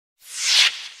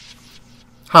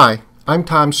Hi, I'm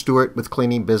Tom Stewart with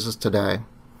Cleaning Business Today.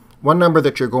 One number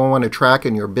that you're going to want to track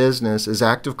in your business is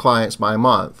active clients by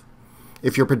month.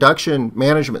 If your production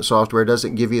management software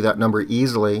doesn't give you that number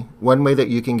easily, one way that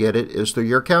you can get it is through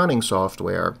your accounting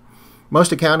software.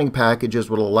 Most accounting packages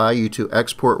will allow you to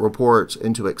export reports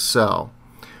into Excel.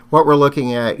 What we're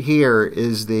looking at here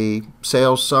is the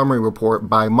sales summary report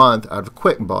by month out of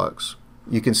QuickBooks.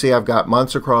 You can see I've got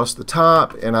months across the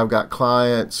top and I've got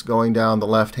clients going down the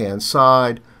left-hand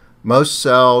side. Most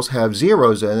cells have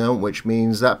zeros in them, which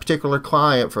means that particular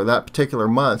client for that particular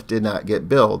month did not get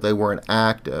billed. They weren't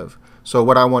active. So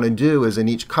what I want to do is in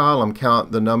each column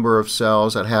count the number of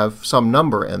cells that have some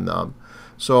number in them.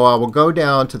 So I will go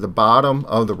down to the bottom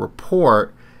of the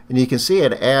report and you can see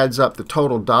it adds up the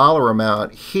total dollar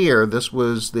amount here. This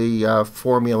was the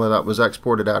formula that was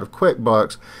exported out of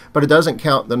QuickBooks, but it doesn't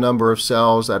count the number of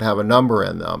cells that have a number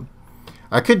in them.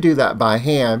 I could do that by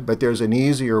hand, but there's an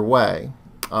easier way.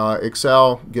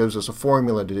 Excel gives us a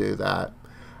formula to do that.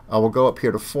 I will go up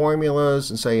here to formulas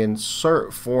and say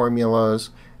insert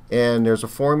formulas, and there's a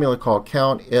formula called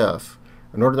count if.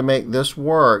 In order to make this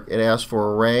work, it asks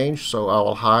for a range, so I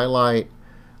will highlight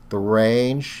the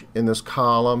range in this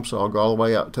column, so I'll go all the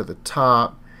way up to the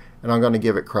top, and I'm going to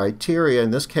give it criteria.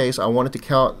 In this case, I want it to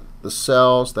count the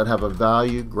cells that have a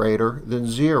value greater than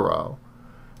 0.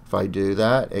 If I do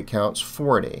that, it counts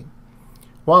 40.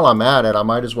 While I'm at it, I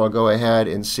might as well go ahead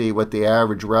and see what the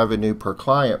average revenue per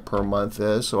client per month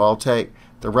is. So I'll take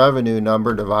the revenue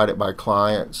number divided by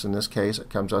clients. In this case, it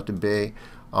comes out to be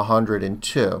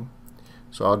 102.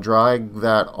 So I'll drag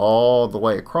that all the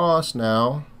way across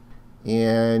now,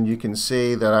 and you can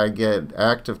see that I get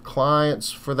active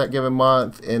clients for that given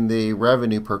month and the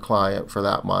revenue per client for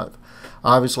that month.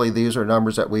 Obviously, these are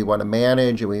numbers that we want to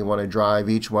manage, and we want to drive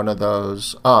each one of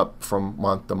those up from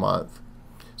month to month.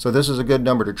 So this is a good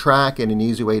number to track, and an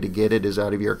easy way to get it is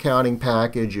out of your accounting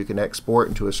package. You can export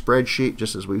into a spreadsheet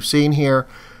just as we've seen here.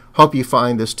 Hope you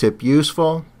find this tip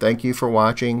useful. Thank you for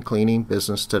watching Cleaning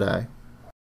Business Today.